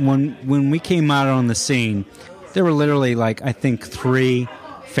 there's when we came out on the scene, there were literally I think 3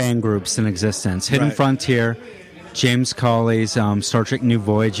 fan groups in existence: Hidden Frontier, James Cawley's Star Trek New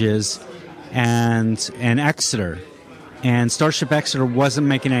Voyages, and Exeter. And Starship Exeter wasn't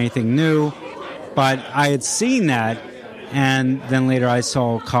making anything new, but I had seen that, and then later I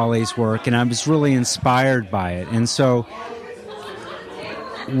saw Cawley's work, and I was really inspired by it. And so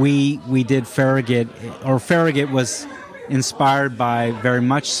we did Farragut, or Farragut was inspired by, very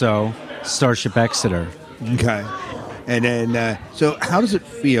much so, Starship Exeter. Okay. And then, so how does it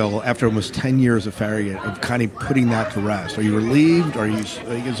feel after almost 10 years of Farragut, of kind of putting that to rest? Are you relieved? Are you?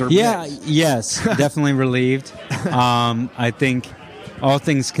 Is there yes, definitely relieved. I think, all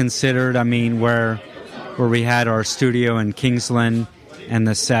things considered, I mean, where we had our studio in Kingsland and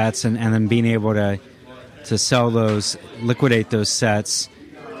the sets, and then being able to sell those, liquidate those sets,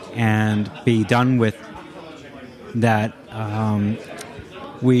 and be done with that.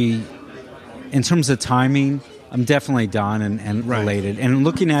 In terms of timing, I'm definitely done and related. And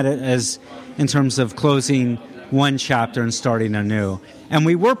looking at it as in terms of closing one chapter and starting anew. And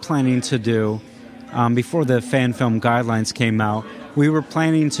we were planning to do, before the fan film guidelines came out, we were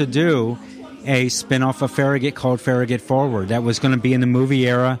planning to do a spin-off of Farragut called Farragut Forward. That was going to be in the movie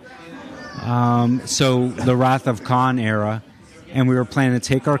era, so the Wrath of Khan era. And we were planning to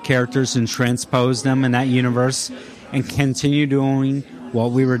take our characters and transpose them in that universe and continue doing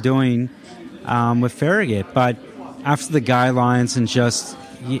what we were doing with Farragut. But after the guidelines and just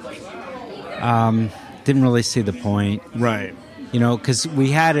didn't really see the point. Right. Because we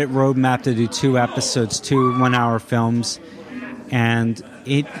had it roadmapped to do 2 episodes, 2 one-hour films. And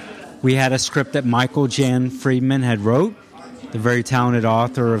we had a script that Michael Jan Friedman had wrote, the very talented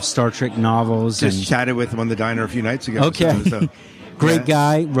author of Star Trek novels. Just chatted with him on the diner a few nights ago. Okay. So, great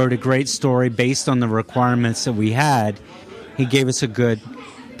guy, wrote a great story based on the requirements that we had. He gave us a good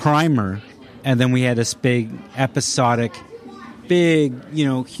primer, and then we had this big episodic,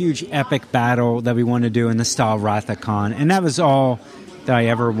 huge epic battle that we wanted to do in the style of Wrath of Khan. And that was all that I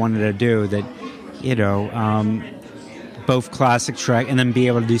ever wanted to do, that, both classic Trek and then be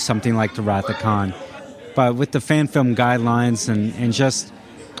able to do something like the Wrath of Khan. But with the fan film guidelines and just,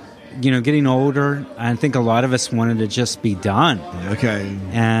 getting older, I think a lot of us wanted to just be done. Okay.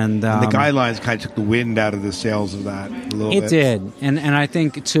 And the guidelines kind of took the wind out of the sails of that a little bit. It did. And I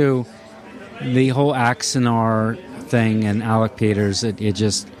think, too, the whole Axanar thing and Alec Peters, it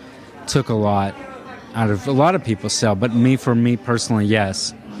just took a lot a lot of people's cell, but for me personally,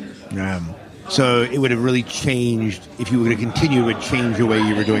 yes. So it would have really changed if you were to continue. It would change the way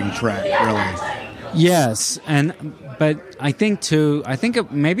you were doing Trek, really. Yes, but I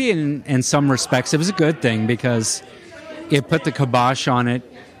think maybe in some respects it was a good thing because it put the kibosh on it,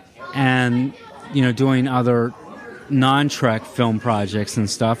 and doing other non-Trek film projects and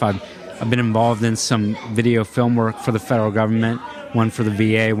stuff. I've been involved in some video film work for the federal government, one for the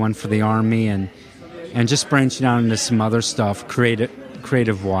VA, one for the Army, and just branching out into some other stuff,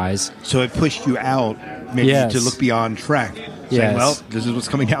 creative wise. So it pushed you out maybe to look beyond Trek. Saying, well, this is what's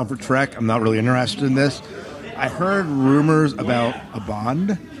coming down for Trek. I'm not really interested in this. I heard rumors about a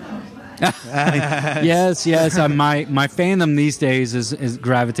Bond. Yes. My fandom these days is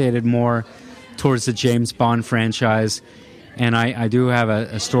gravitated more towards the James Bond franchise, and I do have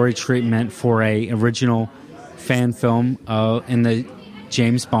a story treatment for a original fan film in the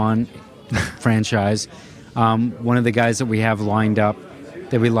James Bond franchise. One of the guys that we have lined up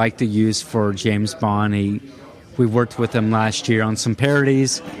that we like to use for James Bond, we worked with him last year on some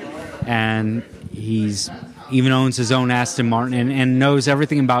parodies, and he's even owns his own Aston Martin and knows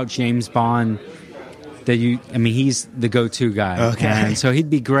everything about James Bond. He's the go-to guy. Okay. And so he'd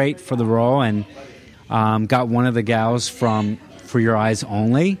be great for the role, and got one of the gals from For Your Eyes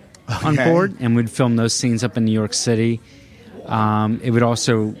Only on board, and we'd film those scenes up in New York City. It would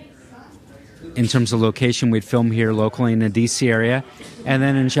also, in terms of location, we'd film here locally in the D.C. area, and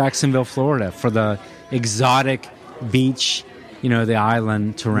then in Jacksonville, Florida, for the exotic beach, the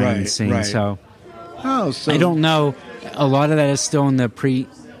island terrain scene. Right. So I don't know. A lot of that is still in the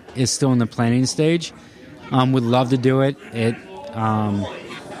planning stage. Would love to do it.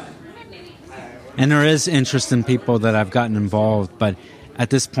 And there is interest in people that I've gotten involved, but at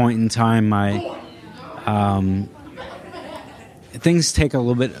this point in time, things take a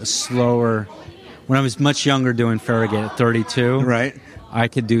little bit slower. When I was much younger doing Farragut at 32, right, I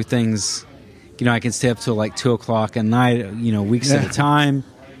could do things. I could stay up till like 2 o'clock at night, weeks at a time.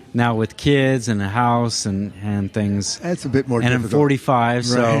 Now with kids and a house and things, that's a bit more. And difficult. I'm 45,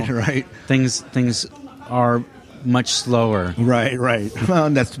 so right. Things are much slower. Right. Well,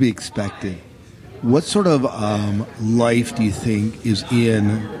 and that's to be expected. What sort of life do you think is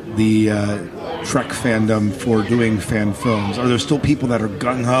in the Trek fandom for doing fan films? Are there still people that are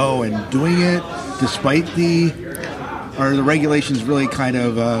gung-ho and doing it despite are the regulations really kind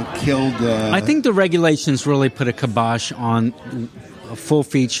of killed? I think the regulations really put a kibosh on a full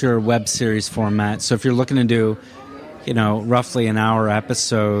feature web series format. So if you're looking to do, roughly an hour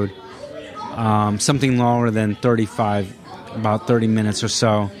episode, something longer than 35, about 30 minutes or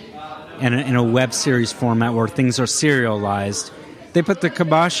so, and in a web series format where things are serialized, they put the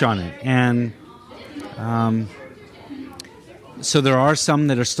kibosh on it. And so there are some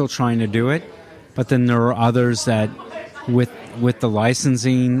that are still trying to do it, but then there are others that, with the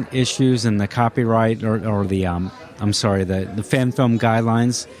licensing issues and the copyright or the the fan film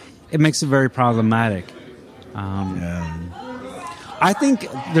guidelines, it makes it very problematic. I think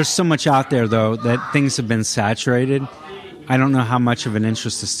there's so much out there, though, that things have been saturated. I don't know how much of an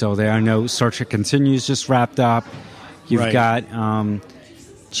interest is still there. I know Star Trek Continues just wrapped up. You've got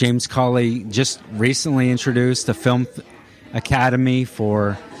James Cawley just recently introduced the Film Academy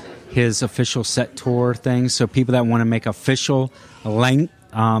for his official set tour thing. So people that want to make official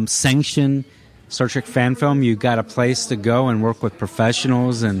sanctioned Star Trek fan film, you got a place to go and work with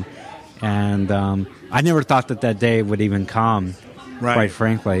professionals. And I never thought that day would even come, quite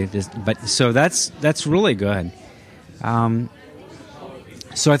frankly. So that's really good.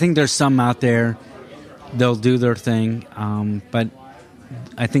 So I think there's some out there, they'll do their thing. But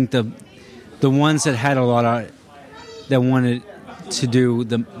I think the ones that had a lot of, that wanted to do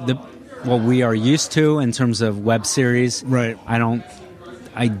the what we are used to in terms of web series. Right.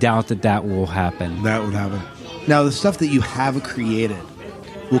 I doubt that will happen. That would happen. Now, the stuff that you have created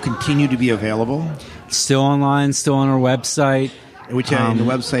will continue to be available? Still online, still on our website. Which the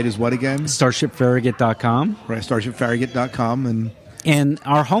website is what again? StarshipFarragut.com. Right, StarshipFarragut.com. And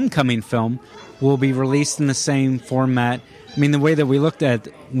our homecoming film will be released in the same format. I mean, the way that we looked at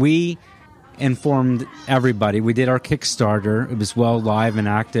it, we informed everybody. We did our Kickstarter. It was well live and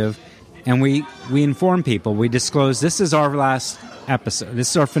active. And we informed people. We disclosed this is our last episode.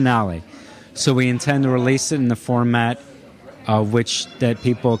 This is our finale. So we intend to release it in the format of which that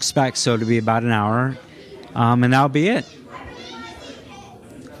people expect, so to be about an hour. And that'll be it.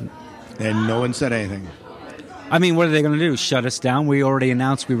 And no one said anything. I mean, what are they going to do? Shut us down? We already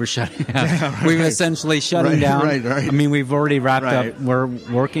announced we were shutting down. Yeah, right. We've essentially shutting down. Right. I mean, we've already wrapped up. We're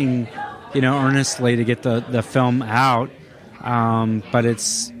working, earnestly to get the film out. But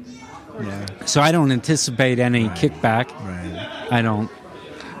it's Yeah. So I don't anticipate any kickback. Right. I don't,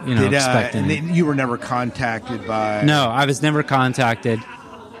 expect any. And you were never contacted by... No, I was never contacted.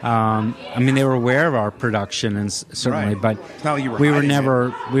 They were aware of our production, and certainly, Right. but It's not like you were we were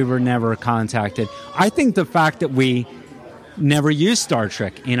hiding never contacted. I think the fact that we never used Star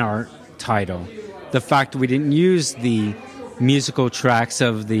Trek in our title, the fact that we didn't use the musical tracks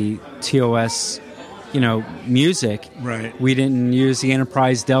of the TOS, music. Right. We didn't use the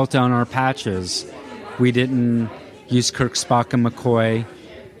Enterprise Delta on our patches. We didn't use Kirk, Spock, and McCoy,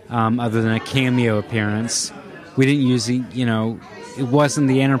 other than a cameo appearance. We didn't use it wasn't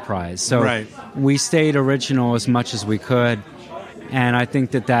the Enterprise. So Right. we stayed original as much as we could. And I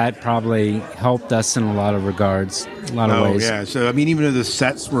think that probably helped us in a lot of regards, a lot of ways. Yeah. So, even though the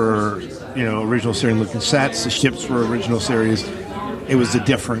sets were, original series looking sets, the ships were original series, it was clearly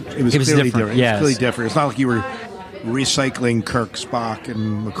different. Yes. It was clearly different. It's not like you were recycling Kirk, Spock,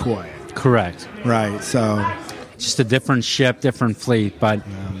 and McCoy. Correct. Right. So, Just a different ship, different fleet, but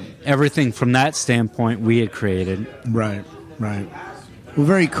everything from that standpoint we had created. right. Well,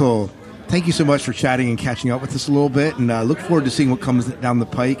 very cool. Thank you so much for chatting and catching up with us a little bit, and look forward to seeing what comes down the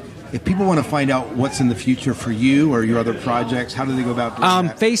pike. If people want to find out what's in the future for you or your other projects, how do they go about doing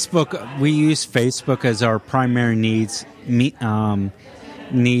that? Facebook, we use Facebook as our primary needs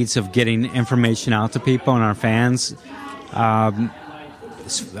of getting information out to people and our fans.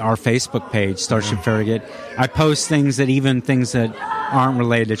 Our Facebook page, Starship Farragut. I post things that aren't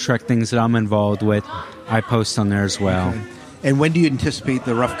related to Trek, things that I'm involved with. I post on there as well. Okay. And when do you anticipate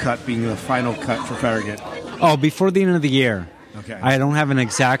the rough cut being the final cut for Farragut? Oh, before the end of the year. Okay. I don't have an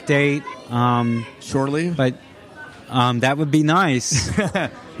exact date. Shortly? But that would be nice.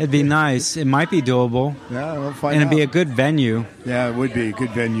 It'd be nice. It might be doable. Yeah, we'll find and out. it'd be a good venue. Yeah, it would be a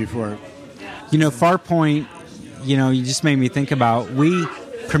good venue for it. Farpoint, you just made me think about, we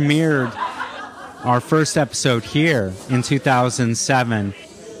premiered our first episode here in 2007,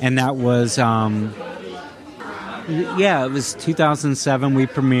 and that was, it was 2007 we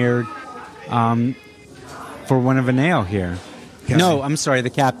premiered for One of a Nail here. Okay. No, I'm sorry, the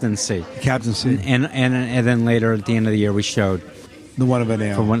Captaincy. Captaincy. And then later at the end of the year we showed the One of a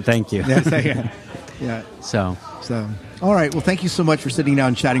Nail. Thank you. Yeah. So, all right. Well, thank you so much for sitting down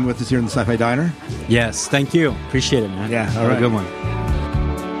and chatting with us here in the Sci-Fi Diner. Yes, thank you. Appreciate it, man. Yeah, all Have right. a good one.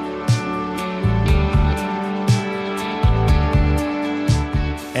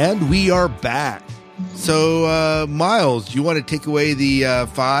 And we are back. So, Miles, do you want to take away the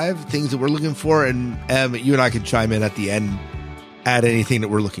 5 things that we're looking for? And you and I can chime in at the end, add anything that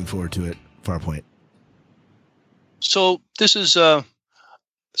we're looking forward to at Farpoint. So this is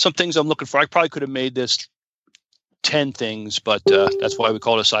some things I'm looking for. I probably could have made this 10 things, but that's why we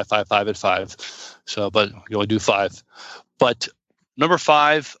call it a Sci-Fi 5 at 5. So, but you only do 5. But number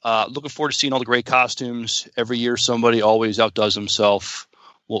 5, looking forward to seeing all the great costumes. Every year somebody always outdoes himself.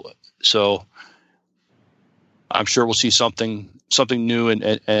 So I'm sure we'll see something new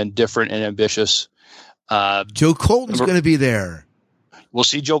and different and ambitious. Joe Colton's going to be there. We'll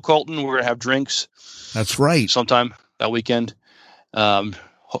see Joe Colton. We're going to have drinks. That's right. Sometime that weekend. So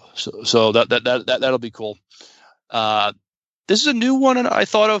that'll be cool. This is a new one I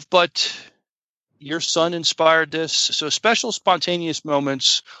thought of, but your son inspired this. So special spontaneous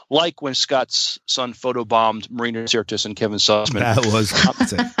moments, like when Scott's son photobombed Marina Sirtis and Kevin Sussman. That was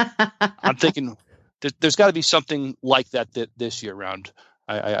I'm thinking there's got to be something like that this year round.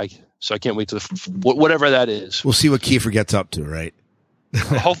 So I can't wait to whatever that is. We'll see what Kiefer gets up to, right?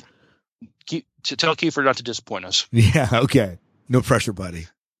 To tell Kiefer not to disappoint us. Yeah, okay. No pressure, buddy.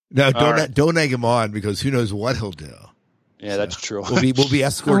 No, don't egg him on, because who knows what he'll do. Yeah, that's true. We'll be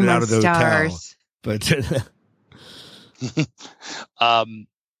escorted out of the hotel. But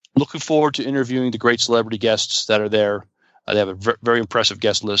looking forward to interviewing the great celebrity guests that are there. They have a very impressive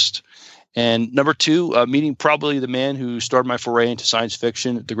guest list. And number 2, meeting probably the man who started my foray into science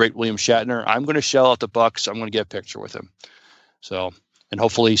fiction, the great William Shatner. I'm going to shell out the bucks. I'm going to get a picture with him. So, and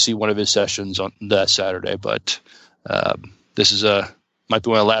hopefully see one of his sessions on that Saturday. But this is might be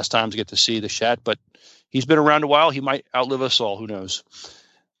one of the last times I get to see the Shat. But he's been around a while. He might outlive us all. Who knows?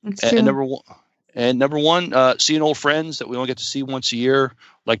 And number one, seeing old friends that we only get to see once a year,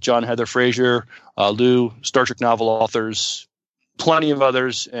 like John Heather Fraser, Lou, Star Trek novel authors, plenty of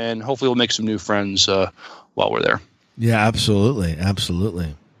others, and hopefully we'll make some new friends while we're there. Yeah, absolutely.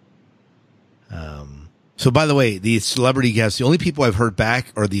 So, by the way, the celebrity guests, the only people I've heard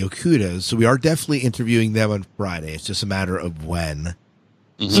back are the Okudas, so we are definitely interviewing them on Friday. It's just a matter of when.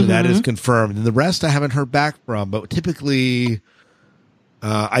 Mm-hmm. So that is confirmed. And the rest I haven't heard back from, but typically,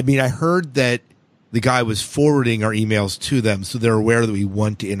 I heard that the guy was forwarding our emails to them, so they're aware that we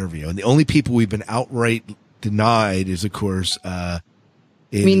want to interview. And the only people we've been outright denied is, of course,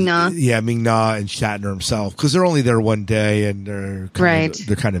 Ming-Na. Yeah, Ming-Na and Shatner himself, because they're only there one day, and they're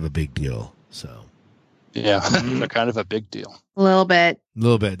kind of a big deal. So yeah, they're kind of a big deal. A little bit.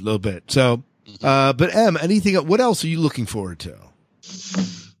 So, but Em, anything? What else are you looking forward to?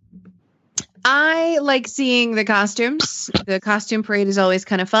 I like seeing the costumes. The costume parade is always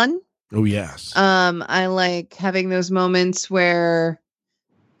kind of fun. Oh, yes. I like having those moments where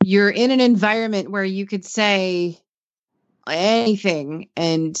you're in an environment where you could say anything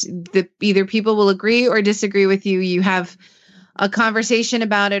and either people will agree or disagree with you. You have a conversation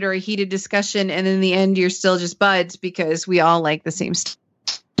about it or a heated discussion. And in the end, you're still just buds because we all like the same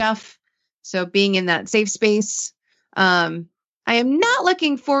stuff. So being in that safe space, I am not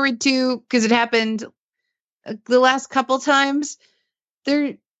looking forward to, because it happened the last couple times.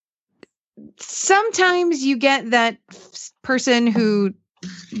 Sometimes you get that person who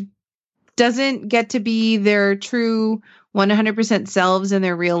doesn't get to be their true 100% selves in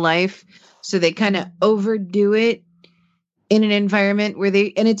their real life. So they kind of overdo it in an environment where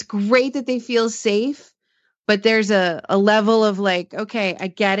and it's great that they feel safe, but there's a level of like, okay, I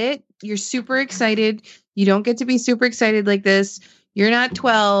get it. You're super excited. You don't get to be super excited like this. You're not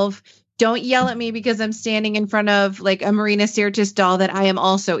 12. Don't yell at me because I'm standing in front of like a Marina Sirtis doll that I am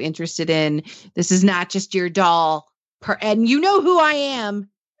also interested in. This is not just your doll. And you know who I am.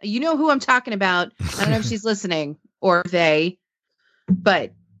 You know who I'm talking about. I don't know if she's listening or they,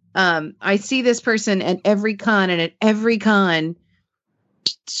 but I see this person at every con, and at every con,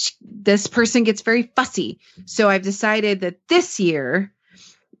 this person gets very fussy. So I've decided that this year,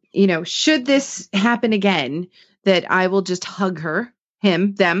 should this happen again, that I will just hug her,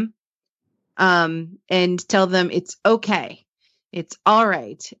 him, them, and tell them it's okay. It's all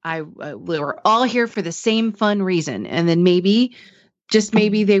right. We're all here for the same fun reason. And then maybe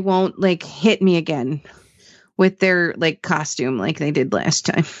they won't like hit me again with their like costume like they did last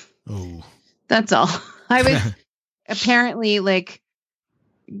time. Oh, that's all. I was apparently like,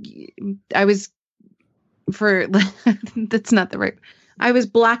 that's not the right. I was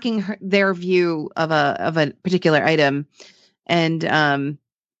blocking their view of a particular item, and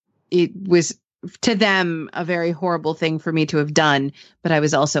it was to them a very horrible thing for me to have done, but I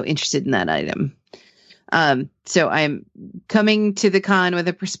was also interested in that item. So I'm coming to the con with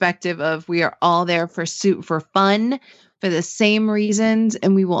a perspective of we are all there for fun, for the same reasons,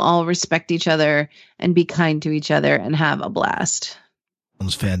 and we will all respect each other and be kind to each other and have a blast.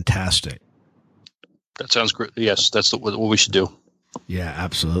 Sounds fantastic. That sounds great. Yes, that's what we should do. Yeah,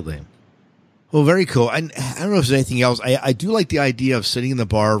 absolutely. Well, very cool. I don't know if there's anything else. I do like the idea of sitting in the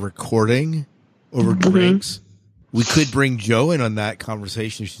bar recording over drinks. We could bring Jo in on that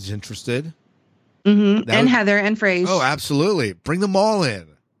conversation if she's interested. Mm-hmm. And Heather and Frage. Oh, absolutely. Bring them all in.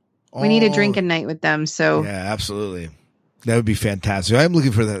 We need a drinking night with them. So yeah, absolutely. That would be fantastic. I'm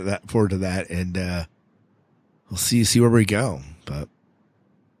looking for forward to that, and we'll see where we go. But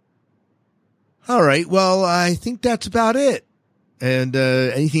all right. Well, I think that's about it. And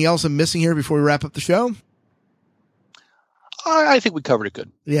anything else I'm missing here before we wrap up the show? I think we covered it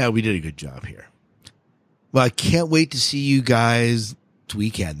good. Yeah, we did a good job here. Well, I can't wait to see you guys this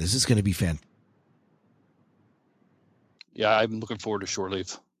weekend. This is going to be fantastic. Yeah, I'm looking forward to shore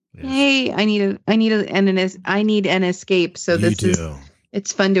leave. Yes. Hey, I need an escape. So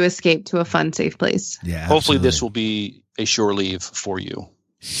it's fun to escape to a fun, safe place. Yeah. Hopefully absolutely. This will be a shore leave for you.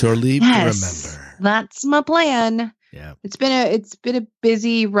 Shore leave to remember. That's my plan. Yeah. It's been a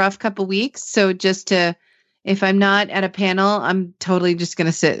busy, rough couple weeks. So if I'm not at a panel, I'm totally just going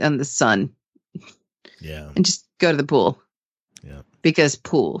to sit in the sun. Yeah. And just go to the pool. Yeah. Because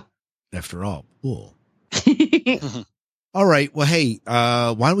pool. After all, pool. All right. Well, hey,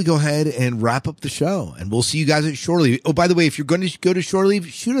 why don't we go ahead and wrap up the show, and we'll see you guys at Shore Leave. Oh, by the way, if you're going to go to Shore Leave,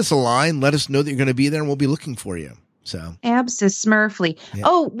 shoot us a line. Let us know that you're going to be there, and we'll be looking for you. So Abso-smurfly. Yeah.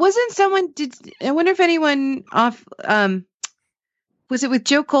 Oh, wasn't someone I wonder if anyone off, was it with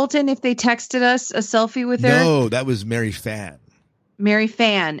Joe Colton? If they texted us a selfie with her? No, that was Mary Fan. Mary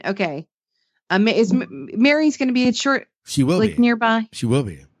Fan. Okay. Is Mary's going to be at Short? She will be nearby. She will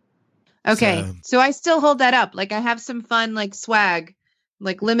be. Okay. So I still hold that up. Like I have some fun, like swag,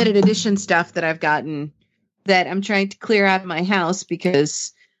 like limited edition stuff that I've gotten that I'm trying to clear out of my house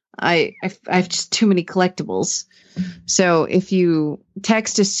because I have just too many collectibles. So if you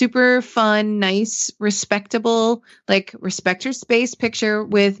text a super fun, nice, respectable, like respect your space picture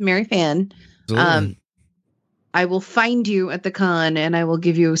with Mary Fan, I will find you at the con and I will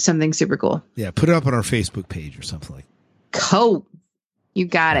give you something super cool. Yeah. Put it up on our Facebook page or something like that. Cool. You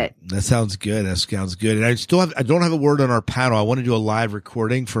got it. That sounds good. That sounds good. And I don't have a word on our panel. I want to do a live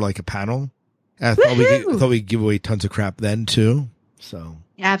recording for like a panel. And I thought we'd give away tons of crap then too. So.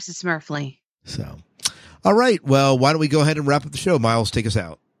 Absolutely. So. All right. Well, why don't we go ahead and wrap up the show? Miles, take us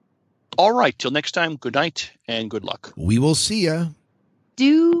out. All right. Till next time, good night and good luck. We will see ya.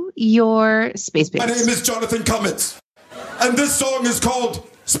 Do your space bits. My name is Jonathan Cummins, and this song is called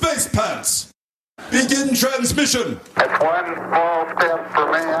Space Pants. Begin transmission. It's one small step for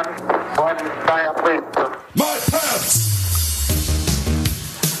man, one giant leap for... My pants!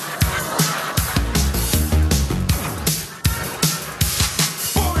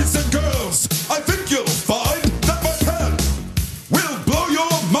 Boys and girls, I think you'll find that my pants will blow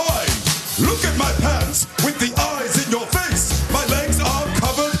your mind. Look at my pants with the eyes in your face. My legs are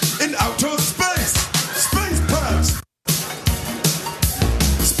covered in outer space. Space pants.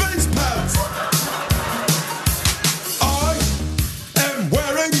 Space pants. I am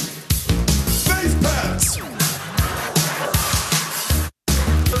wearing space pants.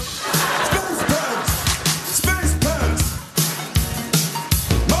 Space pants. Space pants.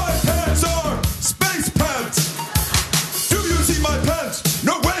 My pants are space pants. Do you see my pants?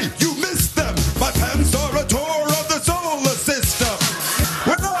 No way, you missed them. My pants are a tour of the solar system.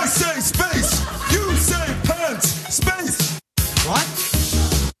 When I say space, you say pants. Space. What?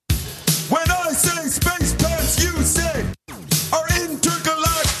 When I say space pants, you say our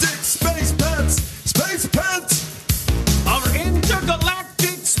intergalactic space pants. Space pants. Our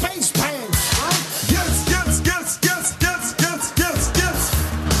intergalactic space pants. Huh? Yes, yes, yes, yes, yes, yes, yes, yes.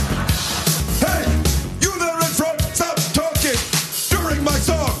 Hey, you there in front, stop talking during my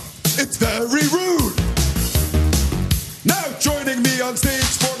song. It's very rude. Now joining me on stage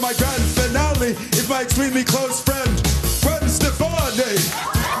for my grand finale is my extremely close friend, Gwen Stefani.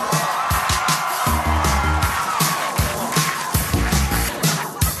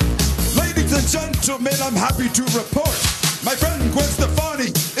 Ladies and gentlemen, I'm happy to report my friend Gwen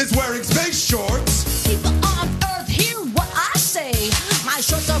Stefani is wearing space shorts. People on Earth hear what I say. My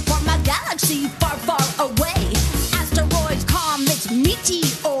shorts are from a galaxy far, far away. Asteroids, comets,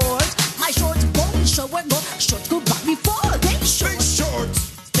 meteors. My shorts won't show where go. Shorts go by before they show. Space shorts.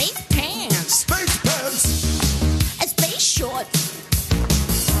 Space pants. Space pants. And space shorts.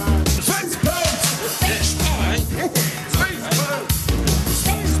 Space pants. Space pants. Space pants.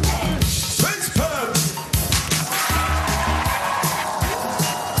 Space pants. Space pants.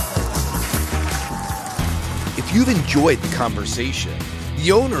 If you've enjoyed the conversation,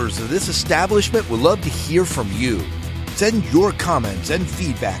 the owners of this establishment would love to hear from you. Send your comments and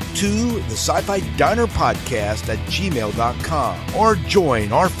feedback to the Sci-Fi Diner Podcast at gmail.com or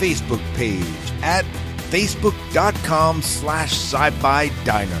join our Facebook page at facebook.com/sci-fi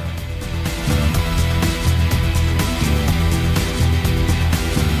diner.